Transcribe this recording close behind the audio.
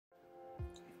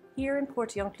Here in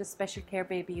Portiuncula's Special Care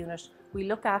Baby Unit, we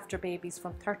look after babies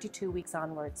from 32 weeks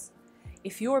onwards.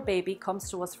 If your baby comes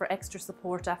to us for extra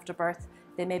support after birth,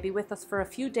 they may be with us for a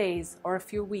few days or a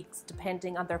few weeks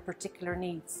depending on their particular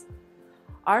needs.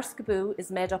 Our SCBU is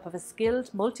made up of a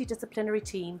skilled multidisciplinary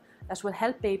team that will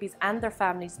help babies and their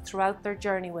families throughout their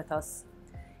journey with us.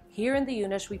 Here in the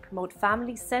unit, we promote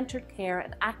family-centred care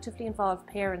and actively involve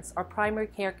parents or primary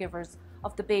caregivers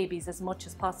of the babies as much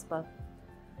as possible.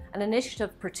 An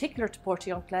initiative particular to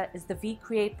Portiuncula is the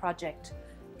V-Create project.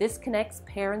 This connects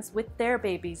parents with their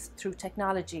babies through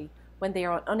technology when they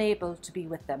are unable to be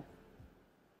with them.